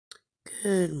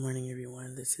Good morning,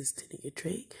 everyone. This is Tanika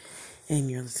Drake,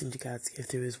 and you're listening to God's Gift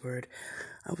Through His Word.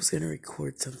 I was going to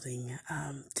record something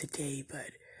today, but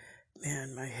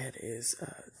man, my head is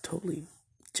totally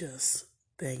just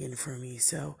banging for me.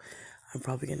 So I'm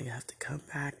probably going to have to come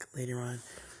back later on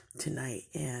tonight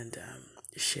and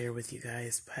share with you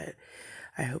guys. But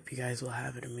I hope you guys will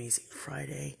have an amazing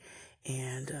Friday,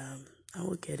 and I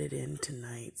will get it in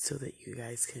tonight so that you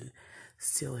guys can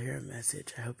still hear a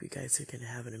message. I hope you guys are going to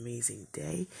have an amazing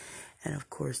day. And of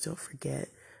course, don't forget,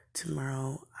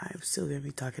 tomorrow I'm still going to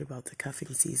be talking about the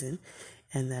cuffing season,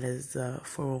 and that is the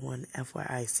 401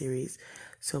 FYI series.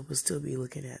 So we'll still be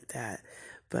looking at that.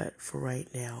 But for right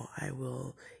now, I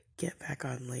will get back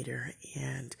on later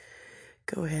and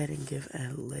go ahead and give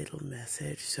a little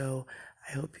message. So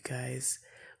I hope you guys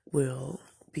will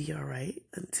be all right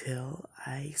until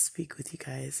I speak with you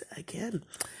guys again.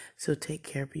 So take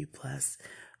care, be blessed,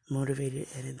 motivated,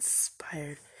 and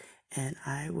inspired. And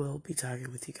I will be talking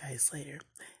with you guys later.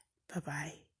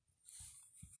 Bye-bye.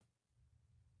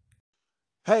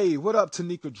 Hey, what up,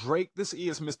 Tanika Drake? This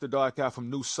is Mr. Dark Eye from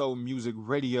New Soul Music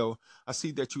Radio. I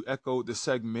see that you echoed the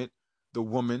segment, The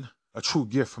Woman, a True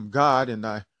Gift from God, and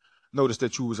I noticed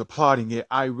that you was applauding it.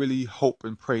 I really hope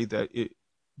and pray that it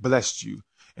blessed you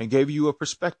and gave you a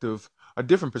perspective, a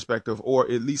different perspective, or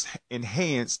at least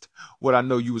enhanced what I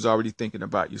know you was already thinking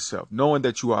about yourself, knowing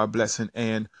that you are a blessing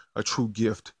and a true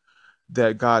gift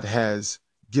that God has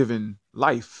given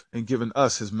life and given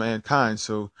us as mankind.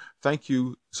 So thank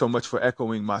you so much for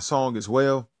echoing my song as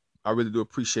well. I really do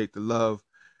appreciate the love.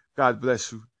 God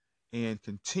bless you and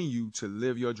continue to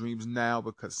live your dreams now,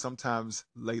 because sometimes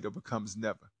later becomes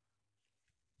never.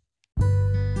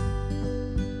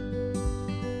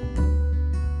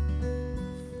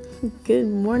 Good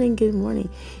morning, good morning.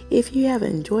 If you have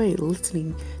enjoyed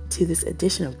listening to this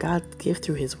edition of God's Gift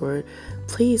Through His Word,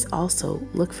 please also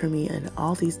look for me on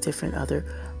all these different other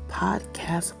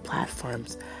podcast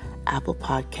platforms: Apple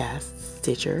Podcasts,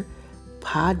 Stitcher,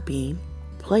 Podbean,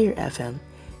 Player FM,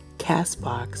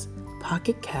 Castbox,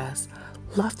 Pocket Cast,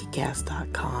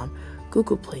 LoftyCast.com,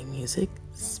 Google Play Music,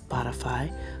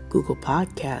 Spotify, Google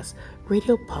Podcasts,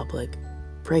 Radio Public,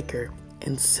 Breaker,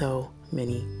 and so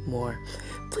many more.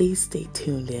 Please stay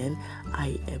tuned in.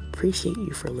 I appreciate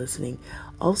you for listening.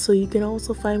 Also, you can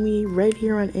also find me right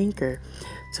here on Anchor.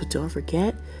 So don't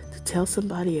forget to tell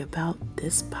somebody about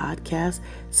this podcast,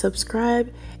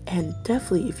 subscribe, and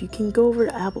definitely, if you can go over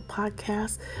to Apple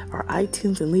Podcasts or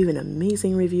iTunes and leave an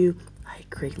amazing review, I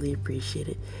greatly appreciate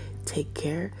it. Take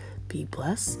care, be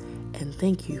blessed, and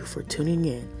thank you for tuning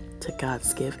in to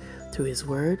God's Gift Through His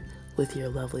Word with your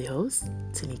lovely host,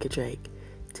 Tanika Drake.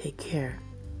 Take care.